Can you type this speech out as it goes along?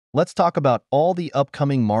Let's talk about all the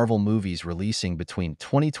upcoming Marvel movies releasing between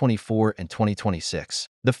 2024 and 2026.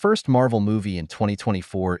 The first Marvel movie in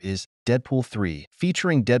 2024 is Deadpool 3,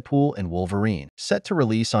 featuring Deadpool and Wolverine, set to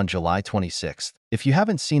release on July 26th. If you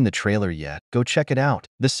haven't seen the trailer yet, go check it out.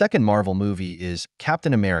 The second Marvel movie is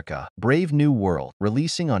Captain America: Brave New World,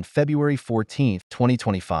 releasing on February 14th,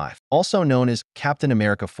 2025. Also known as Captain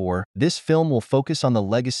America 4, this film will focus on the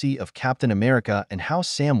legacy of Captain America and how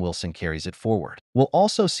Sam Wilson carries it forward. We'll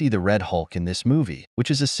also see the Red Hulk in this movie,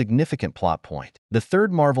 which is a significant plot point. The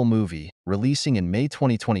third Marvel movie, releasing in May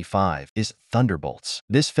 2025, is Thunderbolts.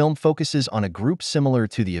 This film focuses on a group similar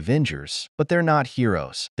to the Avengers, but they're not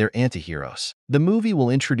heroes, they're anti-heroes. The movie will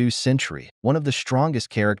introduce Sentry, one of the strongest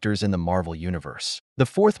characters in the Marvel Universe. The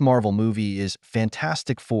fourth Marvel movie is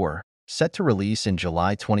Fantastic Four, set to release in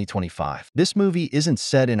July 2025. This movie isn't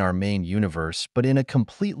set in our main universe, but in a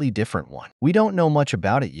completely different one. We don't know much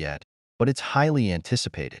about it yet, but it's highly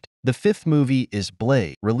anticipated. The fifth movie is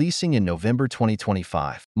Blade, releasing in November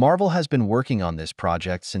 2025. Marvel has been working on this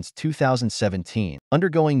project since 2017,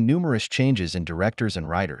 undergoing numerous changes in directors and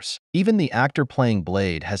writers. Even the actor playing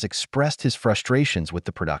Blade has expressed his frustrations with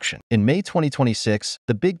the production. In May 2026,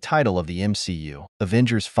 the big title of the MCU,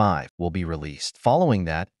 Avengers 5, will be released. Following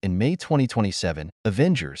that, in May 2027,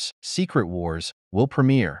 Avengers: Secret Wars will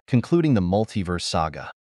premiere, concluding the multiverse saga.